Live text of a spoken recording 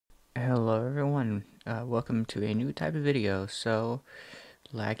Hello everyone, welcome to a new type of video. So,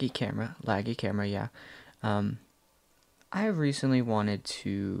 laggy camera, yeah. Um, I recently wanted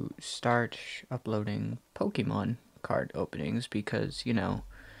to start uploading Pokemon card openings because,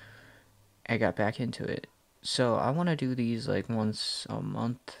 I got back into it. So, I want to do these like once a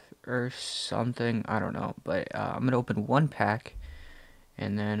month or something, I don't know. But, I'm gonna open one pack,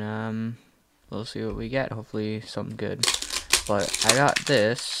 and then, we'll see what we get. Hopefully something good. But, I got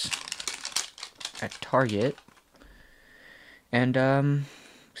this at Target, and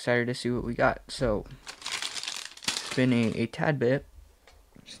excited to see what we got. So it's been a tad bit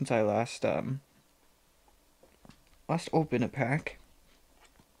since I last opened a pack,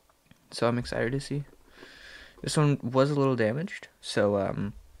 so I'm excited to see. This one was a little damaged, so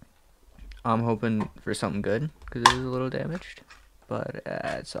I'm hoping for something good because it is a little damaged, but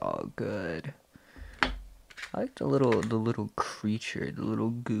it's all good. I like the little creature, the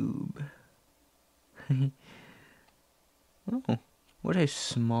little goob. Oh, what a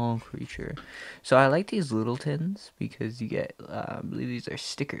small creature. So I like these little tins because you get, I believe these are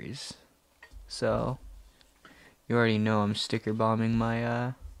stickers. So you already know I'm sticker bombing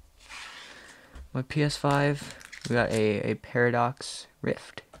my my PS5. We got a Paradox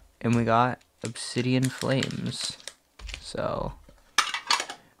Rift, and we got Obsidian Flames. So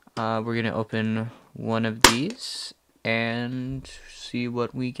we're gonna open one of these and see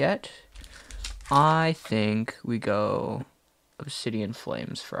what we get. I think we go Obsidian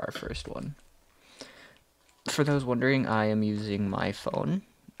Flames for our first one. For those wondering, I am using my phone,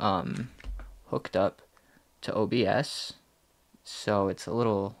 hooked up to OBS, so it's a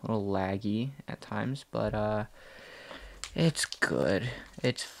little laggy at times, but it's good.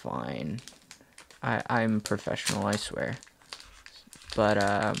 It's fine. I'm professional, I swear. But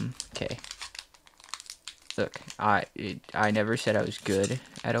okay. Look, I never said I was good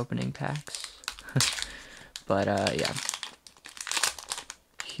at opening packs. But yeah.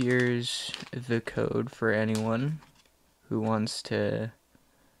 Here's the code for anyone who wants to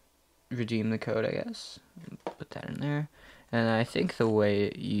redeem the code, I guess. Put that in there. And I think the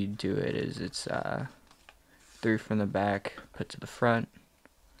way you do it is it's through from the back, put to the front.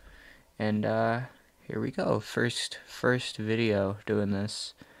 And here we go. First video doing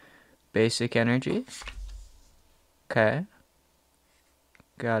this. Basic energy. Okay.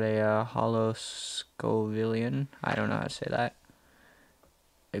 Got a hollow Scovillian. I don't know how to say that.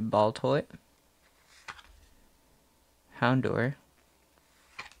 A Baltoy, Houndour,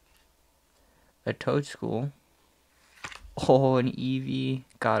 a Toadschool, oh, an Eevee,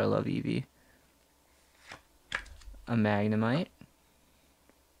 gotta love Eevee, a Magnemite,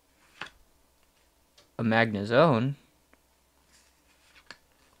 a Magnezone,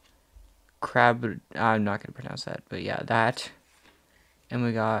 I'm not gonna pronounce that, but yeah, that, and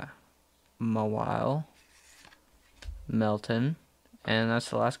we got Mawile, Melton, and that's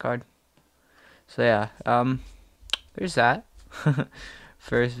the last card. So yeah, there's that.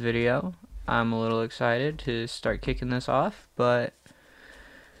 First video. I'm a little excited to start kicking this off, but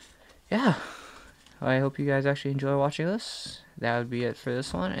yeah, I hope you guys actually enjoy watching this. That would be it for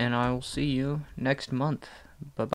this one, and I will see you next month. Bye-bye.